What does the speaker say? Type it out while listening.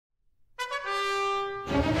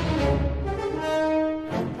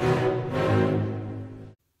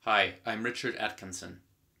Hi, I'm Richard Atkinson.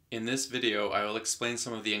 In this video, I will explain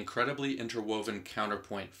some of the incredibly interwoven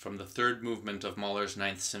counterpoint from the third movement of Mahler's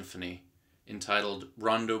 9th Symphony, entitled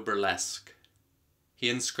Rondo Burleske. He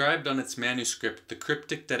inscribed on its manuscript the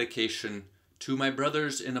cryptic dedication, "To my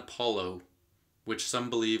brothers in Apollo," which some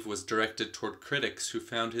believe was directed toward critics who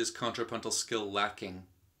found his contrapuntal skill lacking,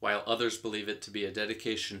 while others believe it to be a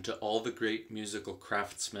dedication to all the great musical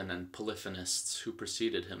craftsmen and polyphonists who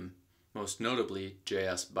preceded him, most notably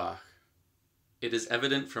J.S. Bach. It is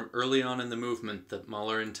evident from early on in the movement that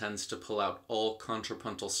Mahler intends to pull out all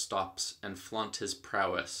contrapuntal stops and flaunt his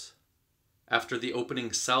prowess. After the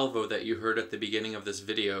opening salvo that you heard at the beginning of this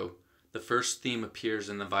video, the first theme appears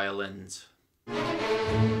in the violins.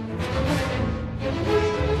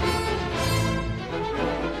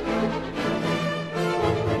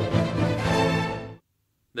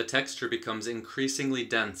 The texture becomes increasingly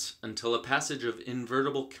dense until a passage of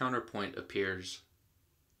invertible counterpoint appears.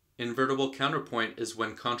 Invertible counterpoint is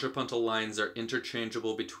when contrapuntal lines are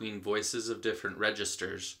interchangeable between voices of different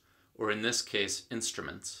registers, or in this case,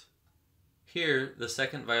 instruments. Here, the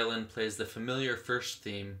second violin plays the familiar first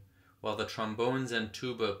theme, while the trombones and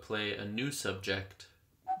tuba play a new subject,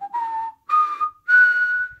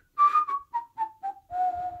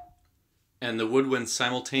 and the woodwinds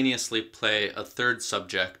simultaneously play a third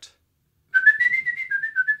subject,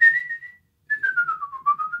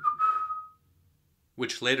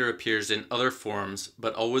 which later appears in other forms,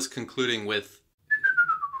 but always concluding with.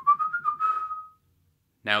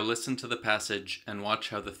 Now listen to the passage and watch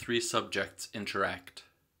how the three subjects interact.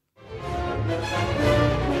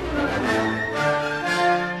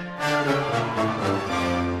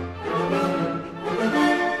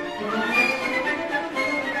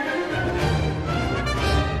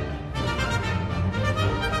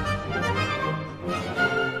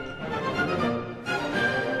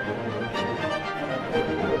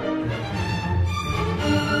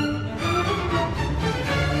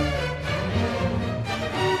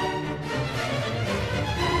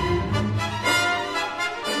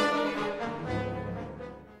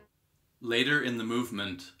 Later in the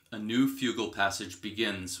movement, a new fugal passage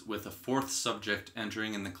begins with a fourth subject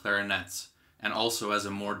entering in the clarinets, and also as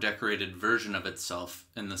a more decorated version of itself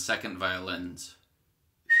in the second violins.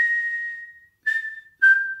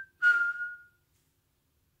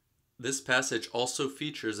 This passage also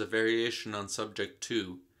features a variation on subject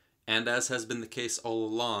 2, and as has been the case all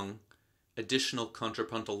along, additional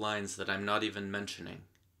contrapuntal lines that I'm not even mentioning.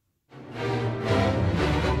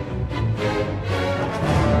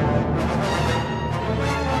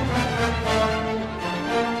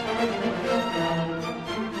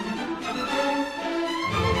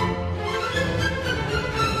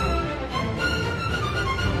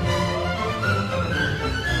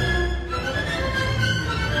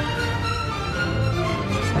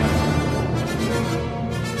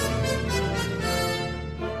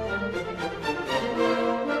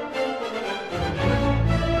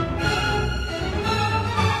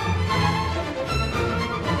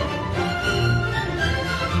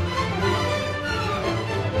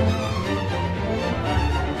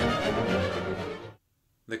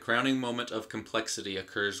 The crowning moment of complexity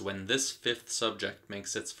occurs when this fifth subject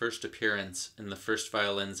makes its first appearance in the first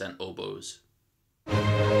violins and oboes.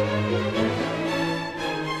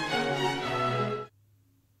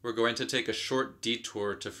 We're going to take a short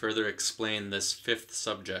detour to further explain this fifth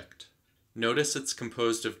subject. Notice it's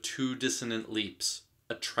composed of two dissonant leaps,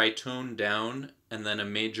 a tritone down and then a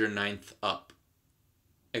major ninth up.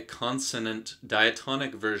 A consonant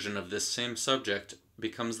diatonic version of this same subject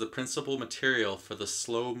becomes the principal material for the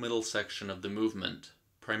slow middle section of the movement,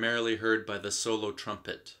 primarily heard by the solo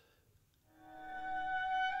trumpet.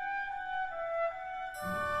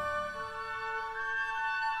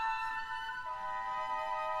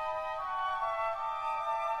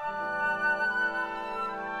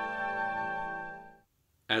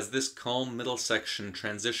 As this calm middle section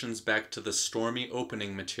transitions back to the stormy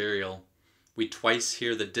opening material, we twice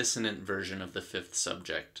hear the dissonant version of the fifth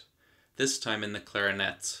subject, this time in the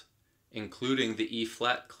clarinets, including the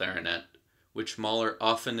E-flat clarinet, which Mahler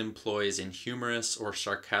often employs in humorous or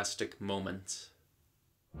sarcastic moments.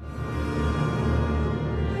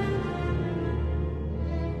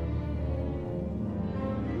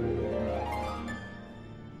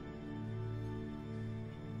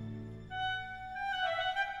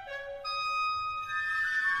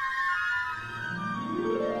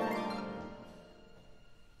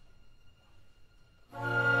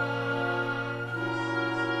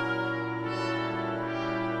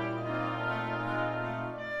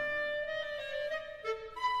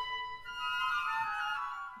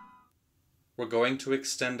 We're going to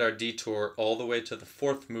extend our detour all the way to the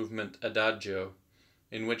fourth movement, Adagio,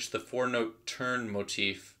 in which the four-note turn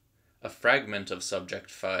motif, a fragment of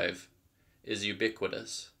Subject 5, is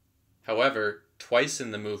ubiquitous. However, twice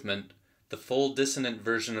in the movement, the full dissonant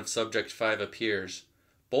version of Subject 5 appears,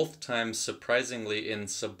 both times surprisingly in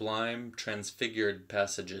sublime, transfigured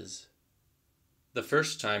passages. The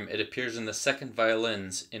first time it appears in the second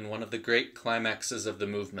violins in one of the great climaxes of the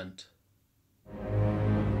movement.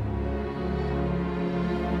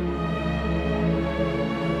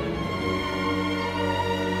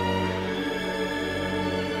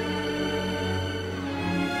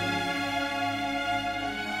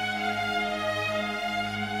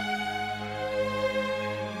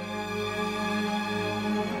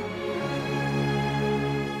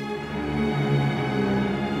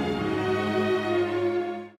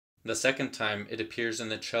 The second time it appears in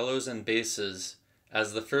the cellos and basses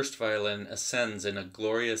as the first violin ascends in a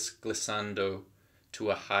glorious glissando to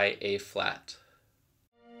a high A flat.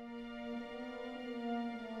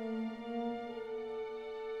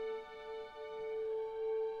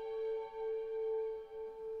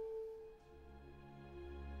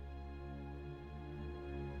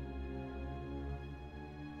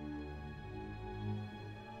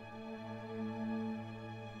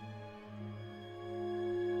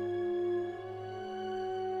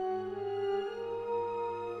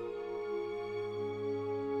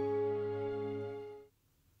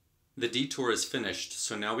 The detour is finished,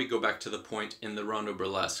 so now we go back to the point in the Rondo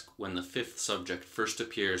Burleske when the fifth subject first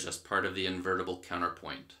appears as part of the invertible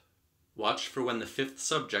counterpoint. Watch for when the fifth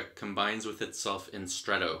subject combines with itself in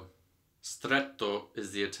stretto. Stretto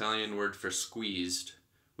is the Italian word for squeezed,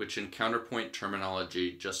 which in counterpoint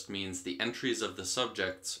terminology just means the entries of the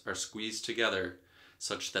subjects are squeezed together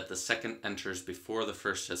such that the second enters before the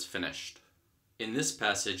first has finished. In this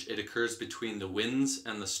passage, it occurs between the winds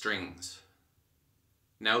and the strings.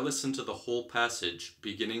 Now listen to the whole passage,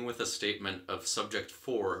 beginning with a statement of Subject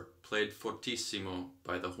 4, played fortissimo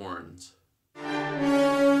by the horns.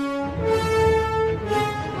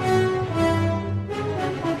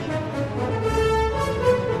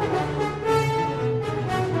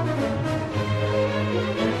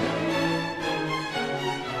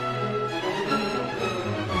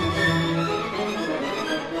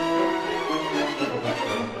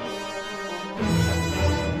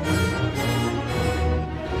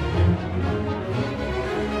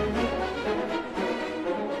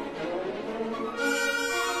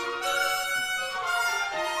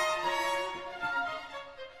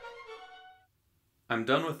 I'm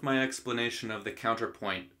done with my explanation of the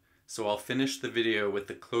counterpoint, so I'll finish the video with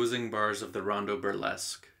the closing bars of the Rondo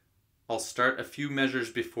Burleske. I'll start a few measures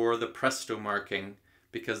before the presto marking,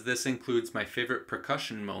 because this includes my favorite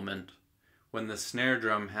percussion moment, when the snare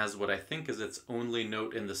drum has what I think is its only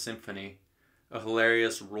note in the symphony, a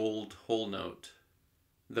hilarious rolled whole note.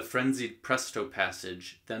 The frenzied presto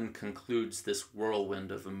passage then concludes this whirlwind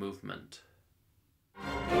of a movement.